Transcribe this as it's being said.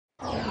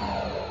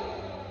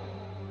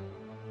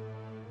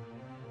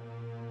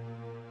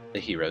The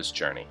hero's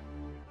journey.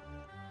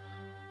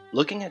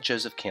 Looking at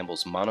Joseph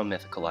Campbell's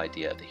monomythical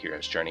idea of the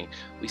hero's journey,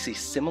 we see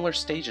similar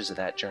stages of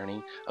that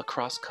journey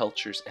across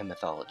cultures and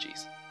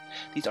mythologies.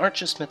 These aren't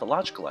just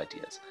mythological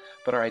ideas,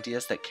 but are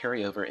ideas that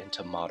carry over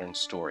into modern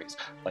stories,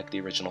 like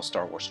the original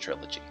Star Wars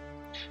Trilogy.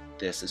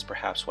 This is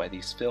perhaps why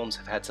these films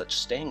have had such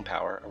staying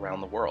power around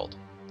the world.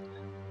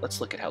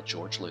 Let's look at how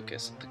George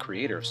Lucas, the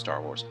creator of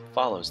Star Wars,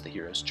 follows the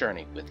hero's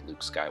journey with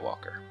Luke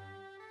Skywalker.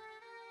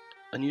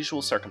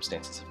 Unusual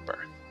circumstances of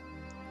birth.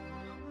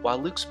 While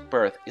Luke's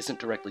birth isn't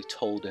directly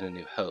told in A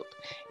New Hope,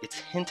 it's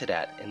hinted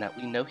at in that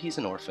we know he's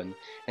an orphan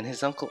and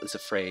his uncle is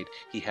afraid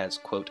he has,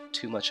 quote,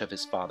 too much of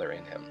his father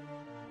in him.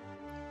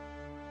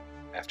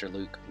 After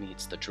Luke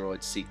meets the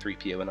droids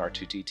C-3PO and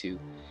R2-D2,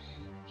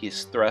 he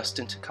is thrust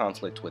into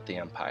conflict with the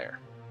Empire.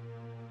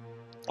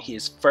 He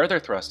is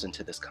further thrust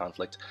into this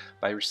conflict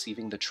by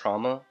receiving the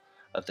trauma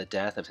of the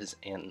death of his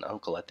aunt and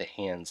uncle at the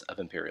hands of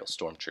Imperial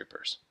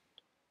stormtroopers.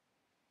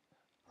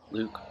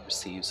 Luke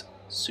receives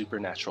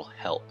supernatural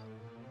help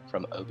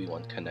from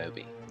Obi-Wan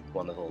Kenobi,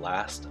 one of the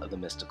last of the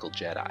mystical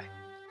Jedi.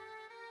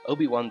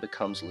 Obi-Wan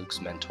becomes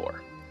Luke's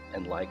mentor,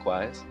 and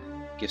likewise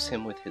gives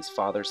him with his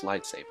father's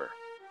lightsaber,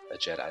 a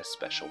Jedi's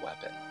special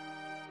weapon.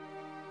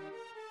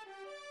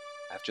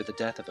 After the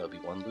death of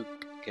Obi-Wan,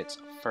 Luke gets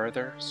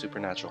further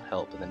supernatural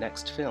help in the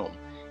next film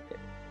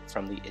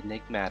from the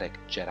enigmatic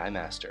Jedi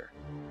Master,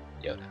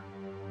 Yoda.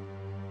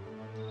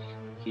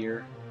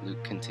 Here,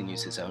 Luke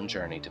continues his own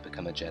journey to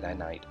become a Jedi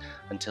Knight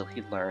until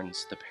he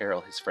learns the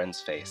peril his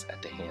friends face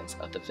at the hands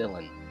of the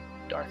villain,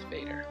 Darth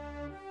Vader.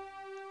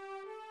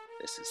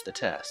 This is the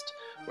test,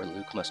 where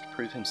Luke must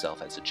prove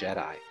himself as a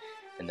Jedi,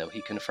 and though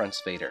he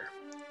confronts Vader,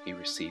 he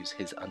receives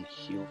his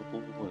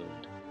unhealable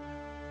wound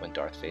when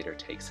Darth Vader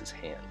takes his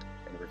hand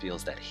and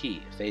reveals that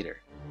he,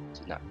 Vader,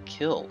 did not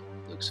kill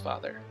Luke's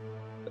father,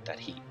 but that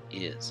he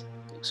is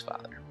Luke's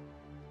father.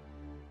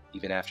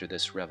 Even after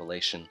this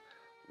revelation,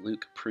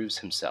 Luke proves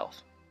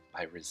himself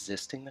by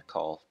resisting the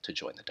call to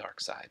join the dark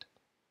side.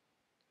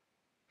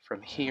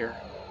 From here,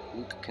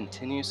 Luke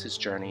continues his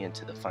journey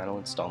into the final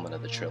installment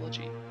of the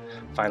trilogy,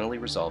 finally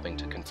resolving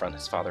to confront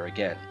his father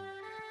again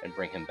and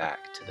bring him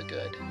back to the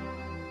good.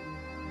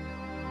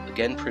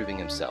 Again proving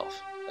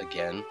himself,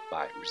 again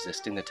by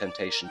resisting the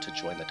temptation to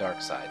join the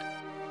dark side,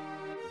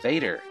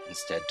 Vader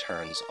instead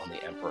turns on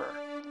the Emperor.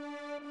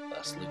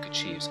 Thus Luke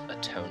achieves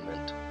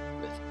atonement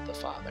with the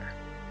Father.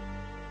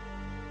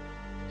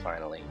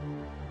 Finally,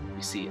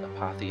 we see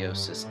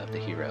apotheosis of the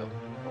hero,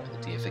 or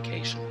the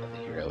deification of the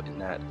hero, in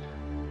that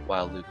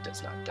while Luke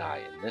does not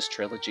die in this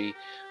trilogy,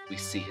 we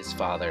see his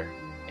father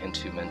and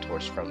two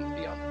mentors from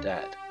beyond the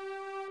dead,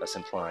 thus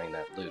implying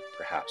that Luke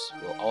perhaps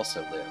will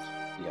also live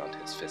beyond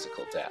his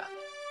physical death.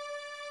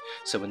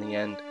 So in the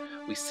end,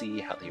 we see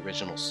how the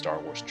original Star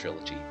Wars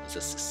trilogy is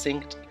a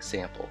succinct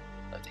example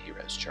of the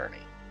hero's journey.